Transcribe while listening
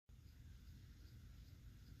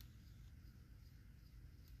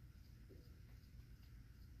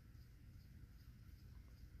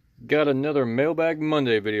Got another Mailbag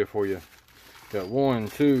Monday video for you. Got 1,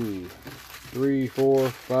 2, 3, 4,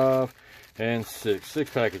 5, and 6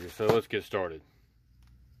 packages. So let's get started.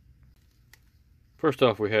 First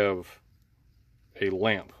off, we have a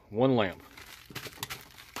lamp. One lamp.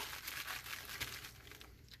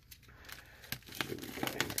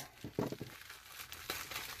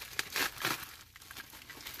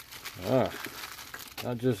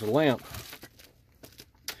 Not just a lamp.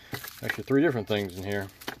 Actually, 3 different things in here.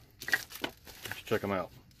 Let's check them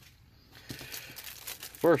out.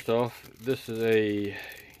 First off, this is a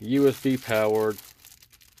USB powered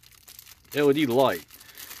LED light.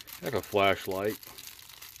 Like a flashlight.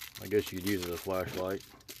 I guess you could use it as a flashlight.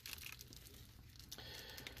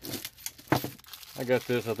 I got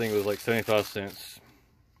this, I think it was like 75 cents.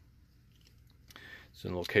 It's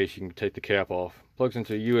in a little case you can take the cap off. Plugs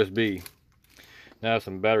into USB. Now I have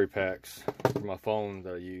some battery packs for my phone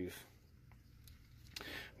that I use.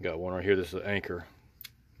 Got one right here. This is Anchor.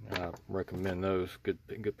 I recommend those. Good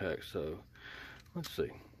packs. So let's see.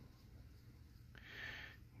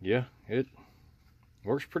 Yeah, it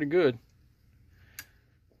works pretty good.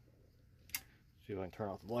 See if I can turn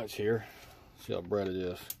off the lights here. See how bright it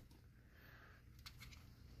is.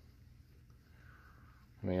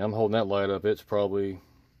 I mean, I'm holding that light up. It's probably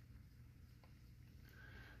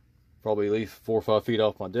at least 4 or 5 feet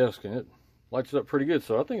off my desk, and it lights it up pretty good.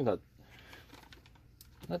 So I think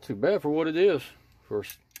not too bad for what it is. For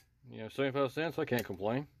 75 cents, I can't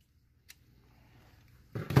complain.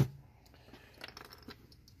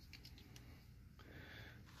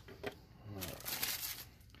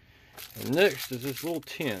 And next is this little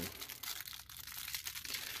tin.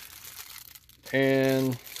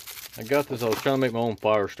 And I got this, I was trying to make my own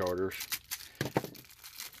fire starters.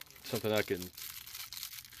 Something I could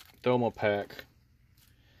throw in my pack.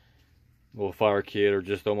 A little fire kit, or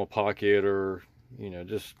just throw in my pocket, or,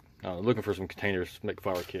 just looking for some containers to make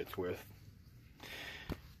fire kits with.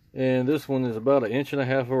 And this one is about 1.5 inches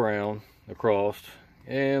around, across,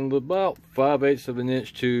 and about 5/8 of an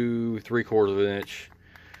inch to 3/4 of an inch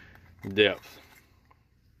depth.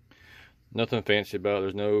 Nothing fancy about it.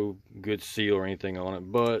 There's no good seal or anything on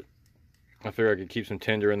it, but I figure I could keep some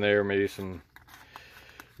tinder in there, maybe some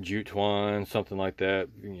jute twine, something like that.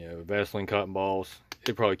 Vaseline cotton balls.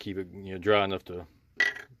 It'd probably keep it dry enough to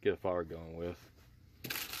get a fire going with.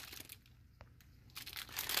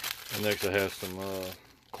 And next I have some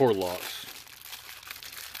cord locks.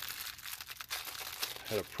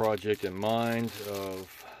 Had a project in mind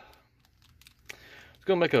of, I was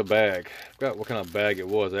gonna make a bag. I forgot what kind of bag it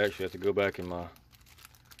was. I actually have to go back in my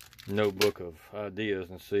notebook of ideas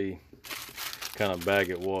and see what kind of bag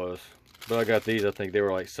it was. But I got these. I think they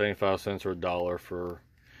were like 75 cents or $1 for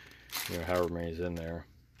however many's in there.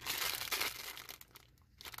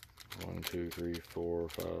 1, 2, 3, 4,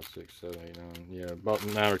 5, 6, 7, 8, 9. Yeah, about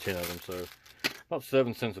 9 or 10 of them. So about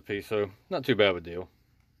 7 cents a piece. So not too bad of a deal.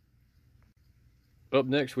 Up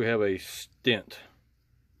next we have a stent.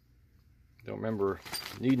 Don't remember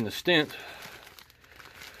needing a stent.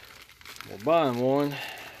 Well, buying one.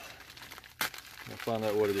 I'll find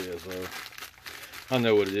out what it is though. I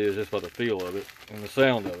know what it is just by the feel of it and the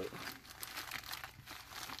sound of it.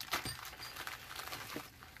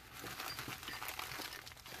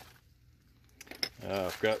 I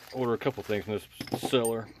forgot to order a couple things from this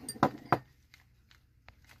seller.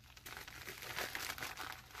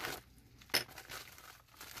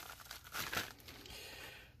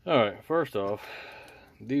 Alright, first off,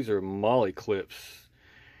 these are MOLLE clips.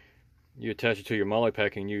 You attach it to your MOLLE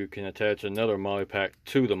pack, and you can attach another MOLLE pack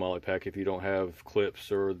to the MOLLE pack if you don't have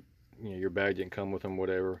clips, or your bag didn't come with them,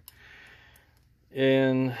 whatever.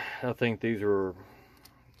 And I think these were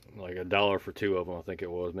like $1 for 2 of them. I think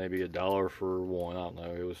it was maybe $1 for 1. I don't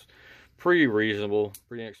know. It was pretty reasonable,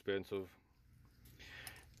 pretty inexpensive.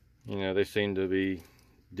 They seem to be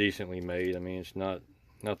decently made. I mean, it's not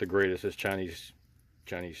the greatest. It's Chinese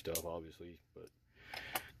stuff, obviously, but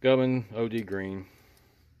got them in OD green.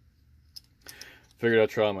 Figured I'd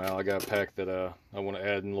try them out. I got a pack that I want to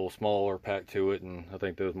add a little smaller pack to it, and I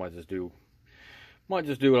think those might just do what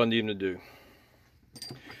I need them to do.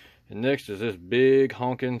 And next is this big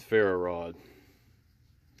honking ferro rod.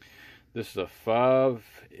 This is a 5"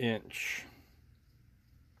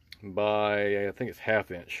 by, I think it's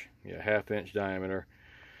 1/2 inch. Yeah, 1/2 inch diameter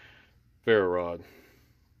ferro rod.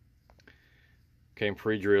 Came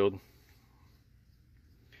pre-drilled.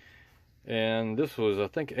 And this was, I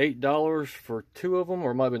think, $8 for 2 of them,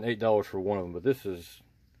 or it might have been $8 for 1 of them. But this is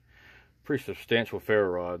pretty substantial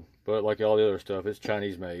ferro rod. But like all the other stuff, it's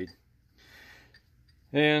Chinese made.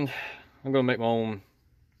 And I'm going to make my own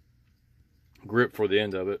grip for the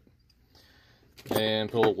end of it.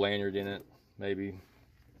 and put a little lanyard in it. Maybe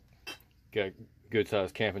got a good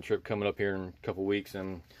sized camping trip coming up here in a couple weeks,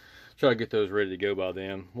 and try to get those ready to go by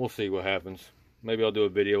then. We'll see what happens. Maybe I'll do a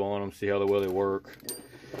video on them, see how well they work,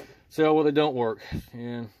 see how well they don't work,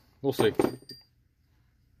 and we'll see.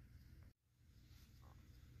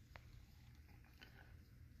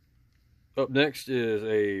 Up next is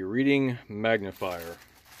a reading magnifier.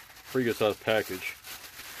 Pretty good sized package.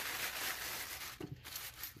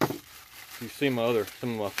 You've seen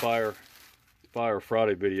some of my Fire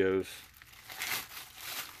Friday videos.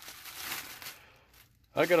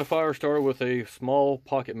 I got a fire starter with a small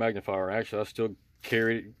pocket magnifier. Actually, I still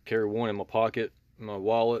carry one in my pocket, in my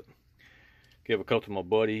wallet. Give a couple to my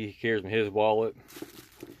buddy. He carries in his wallet.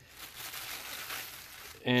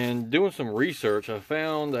 And doing some research, I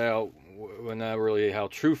found out, well, not really how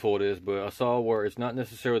truthful it is, but I saw where it's not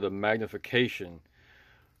necessarily the magnification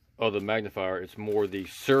of the magnifier, it's more the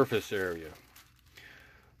surface area.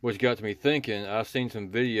 Which got to me thinking, I've seen some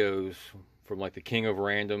videos from like the King of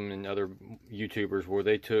Random and other YouTubers where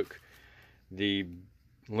they took the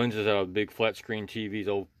lenses out of big flat screen TVs,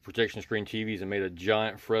 old projection screen TVs, and made a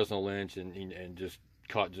giant Fresnel lens and just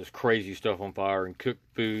caught just crazy stuff on fire and cooked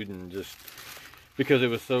food, and just because it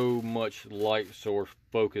was so much light source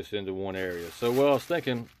focused into one area. So what I was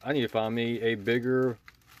thinking, I need to find me a bigger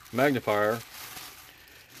magnifier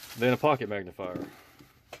than a pocket magnifier.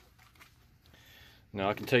 Now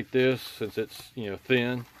I can take this, since it's, you know,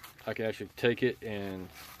 thin, I can actually take it and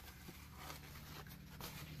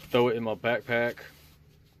throw it in my backpack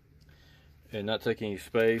and not take any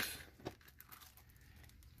space.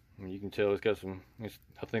 And you can tell it's got some,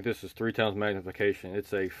 I think this is 3 times magnification.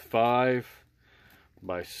 It's a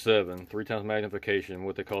 5x7, 3 times magnification,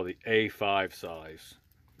 what they call the A5 size.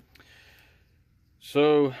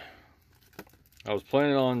 So I was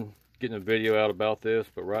planning on getting a video out about this,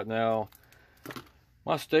 but right now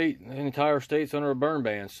my state, the entire state's under a burn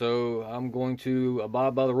ban, so I'm going to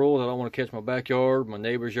abide by the rules. I don't want to catch my backyard, my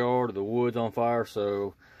neighbor's yard, or the woods on fire,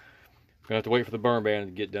 so I'm gonna have to wait for the burn ban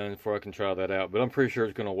to get done before I can try that out. But I'm pretty sure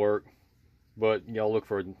it's gonna work. But y'all look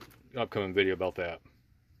for an upcoming video about that.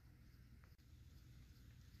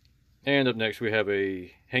 And up next we have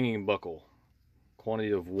a hanging buckle, quantity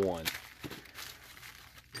of 1.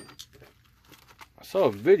 I saw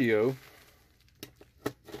a video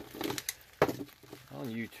on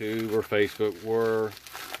YouTube or Facebook where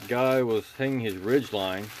a guy was hanging his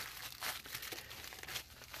ridgeline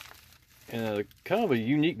in a kind of a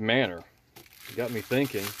unique manner. It got me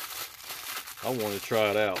thinking. I wanted to try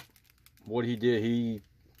it out. What he did,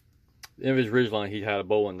 in his ridgeline he had a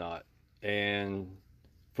bowling knot, and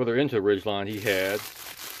further into the ridgeline he had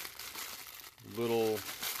little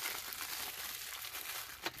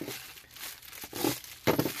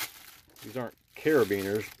these aren't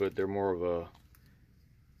carabiners, but they're more of a,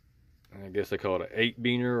 I guess they call it an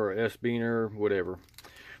 8-beaner or S-beaner, whatever.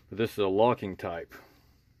 But this is a locking type.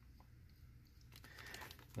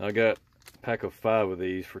 I got a pack of 5 of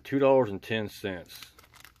these for $2.10.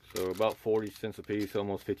 So about 40 cents a piece,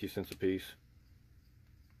 almost 50 cents a piece.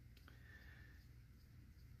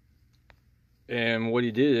 And what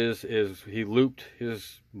he did is he looped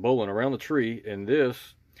his bowline around the tree, and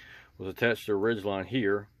this was attached to a ridgeline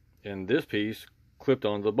here, and this piece clipped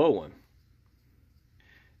onto the bowline.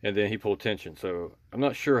 And then he pulled tension. So I'm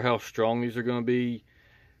not sure how strong these are going to be.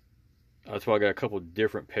 That's why I got a couple of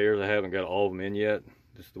different pairs. I haven't got all of them in yet.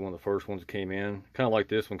 This is one of the first ones that came in. Kind of like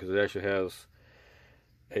this one because it actually has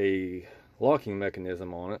a locking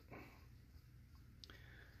mechanism on it.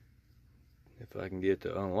 If I can get it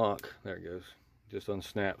to unlock. There it goes. Just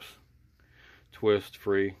unsnaps. Twist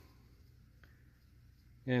free.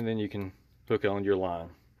 And then you can hook it on your line.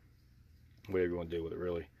 Whatever you want to do with it,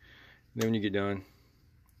 really. And then when you get done,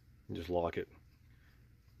 just lock it.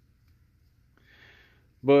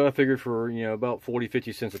 But I figured for, you know, about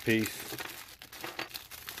 40-50 cents a piece,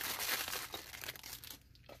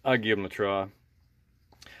 I'd give them a try.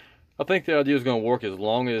 I think the idea is going to work as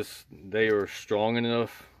long as they are strong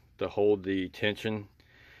enough to hold the tension.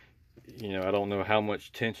 You know, I don't know how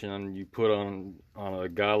much tension you put on a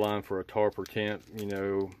guy line for a tarp or tent, you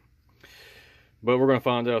know, but we're going to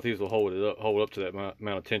find out if these will hold up to that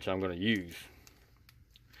amount of tension I'm going to use.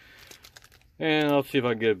 And I'll see if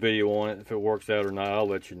I can get a video on it. If it works out or not, I'll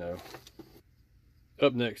let you know.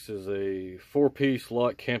 Up next is a 4-piece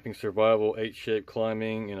lock camping survival 8-shape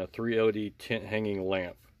climbing and a 3 LED tent hanging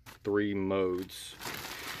lamp. 3 modes.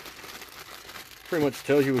 Pretty much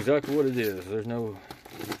tells you exactly what it is. There's no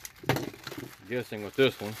guessing with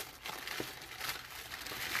this one.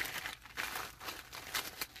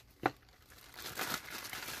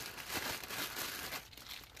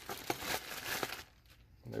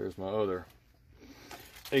 there's my other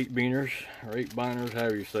 8 beaners, or 8 binders,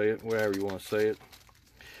 however you say it, whatever you want to say it.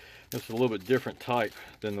 This is a little bit different type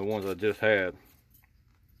than the ones I just had.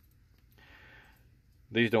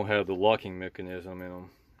 These don't have the locking mechanism in them,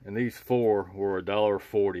 and these 4 were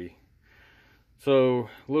 $1.40. So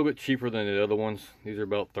a little bit cheaper than the other ones. These are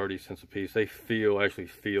about 30 cents a piece. They actually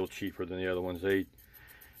feel cheaper than the other ones. They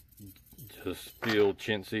just feel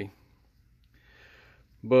chintzy.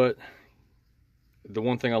 But the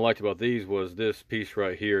one thing I liked about these was this piece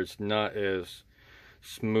right here. It's not as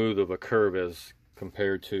smooth of a curve as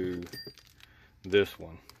compared to this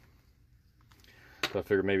one. So I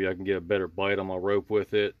figured maybe I can get a better bite on my rope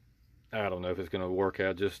with it. I don't know if it's going to work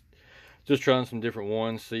out. Just trying some different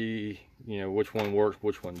ones, see, you know, which one works,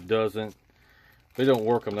 which one doesn't. They don't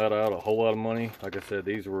work them that out a whole lot of money. Like I said,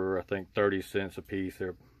 these were, I think, 30 cents a piece.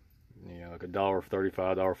 They're, you know, like $1.35,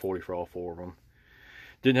 $1.40 for all 4 of them.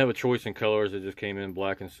 Didn't have a choice in colors. It just came in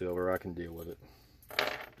black and silver. I can deal with it.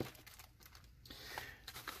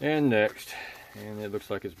 And next, and it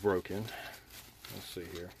looks like it's broken. Let's see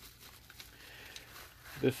here.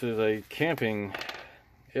 This is a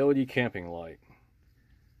LED camping light.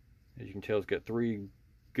 As you can tell, it's got 3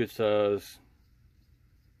 good size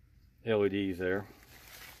LEDs there.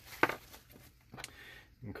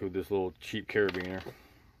 Include this little cheap carabiner.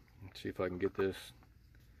 Let's see if I can get this.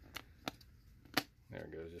 There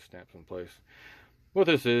it goes, just snaps in place. What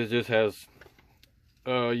this is, just has,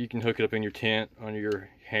 you can hook it up in your tent, under your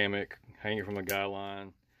hammock, hang it from a guy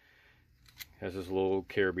line. Has this little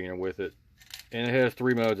carabiner with it. And it has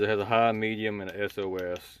 3 modes. It has a high, medium, and an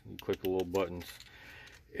SOS. You click the little buttons.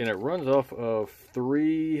 And it runs off of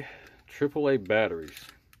 3 AAA batteries.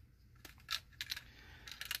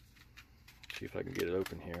 Let's see if I can get it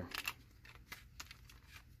open here.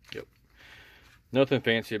 Yep. Nothing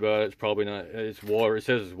fancy about it. It's probably not, it's water. It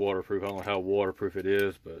says it's waterproof. I don't know how waterproof it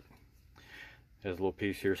is, but it has a little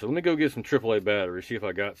piece here. So let me go get some AAA batteries, see if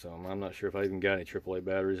I got some. I'm not sure if I even got any AAA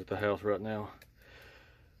batteries at the house right now.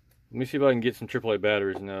 Let me see if I can get some AAA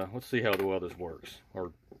batteries, and let's see how well this works,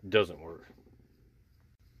 or doesn't work.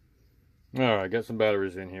 Alright, got some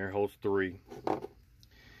batteries in here, holds 3.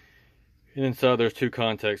 And inside there's 2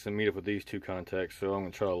 contacts that meet up with these 2 contacts, so I'm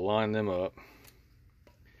going to try to line them up.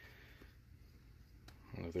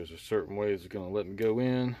 I don't know if there's a certain way it's going to let me go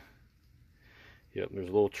in. Yep, there's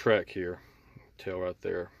a little track here. Tell right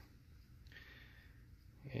there.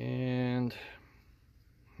 And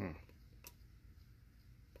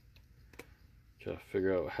try to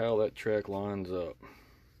figure out how that track lines up.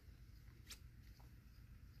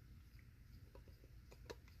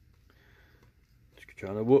 It's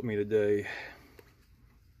trying to whoop me today.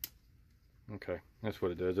 Okay, that's what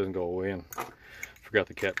it does. It doesn't go away, and forgot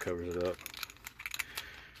the cap covers it up.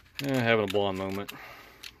 Having a blonde moment.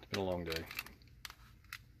 It's been a long day.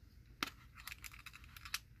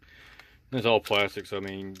 And it's all plastic, so I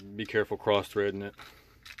mean, be careful cross-threading it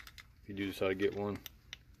if you do decide to get one.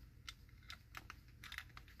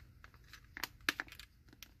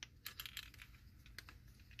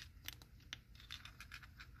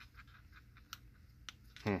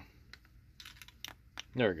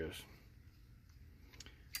 There it goes.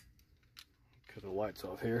 Cut the lights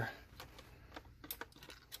off here.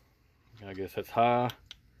 I guess that's high,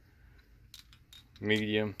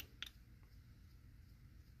 medium.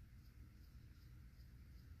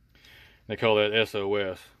 They call that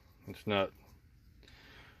SOS. It's not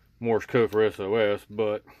Morse code for SOS,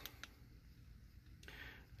 but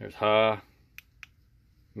there's high,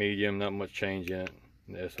 medium, not much change in it,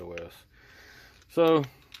 and the SOS. So,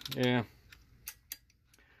 yeah,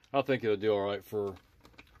 I think it'll do all right for,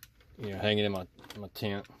 you know, hanging in my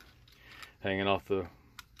tent, hanging off the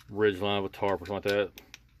ridge line with tarp or something like that.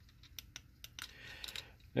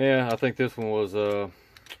 Yeah, I think this one was, I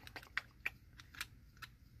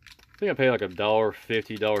think I paid like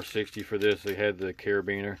 $1.50, $1.60 for this. They had the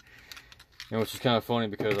carabiner, and which is kind of funny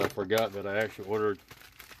because I forgot that I actually ordered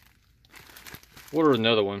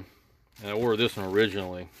another one, and I ordered this one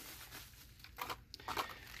originally,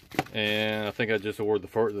 and I think I just ordered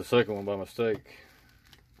the second one by mistake,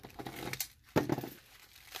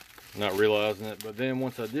 not realizing it. But then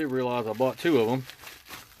once I did realize I bought 2 of them,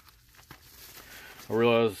 I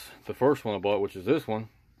realized the first one I bought, which is this one,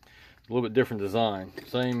 a little bit different design,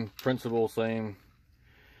 same principle, same,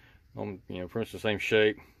 you know, pretty much the same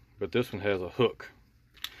shape, but this one has a hook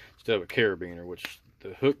instead of a carabiner, which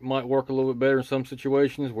the hook might work a little bit better in some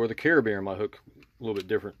situations, where the carabiner might hook a little bit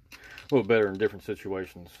better in different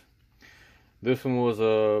situations. This one was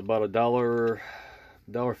about $1.50,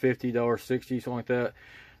 $1.60, something like that.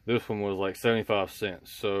 This one was like 75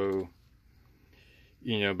 cents. So,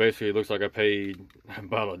 You know, basically it looks like I paid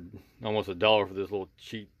about almost $1 for this little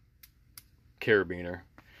cheap carabiner.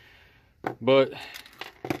 But,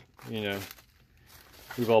 you know,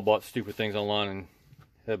 we've all bought stupid things online and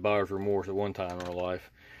had buyer's remorse at one time in our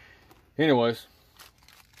life. Anyways,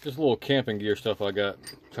 just a little camping gear stuff I got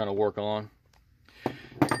trying to work on.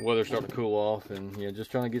 Weather's starting to cool off, and you know,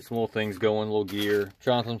 just trying to get some little things going, little gear,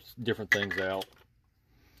 trying some different things out.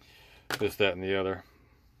 This, that, and the other.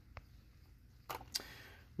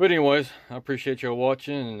 But anyways, I appreciate y'all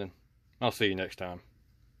watching, and I'll see you next time.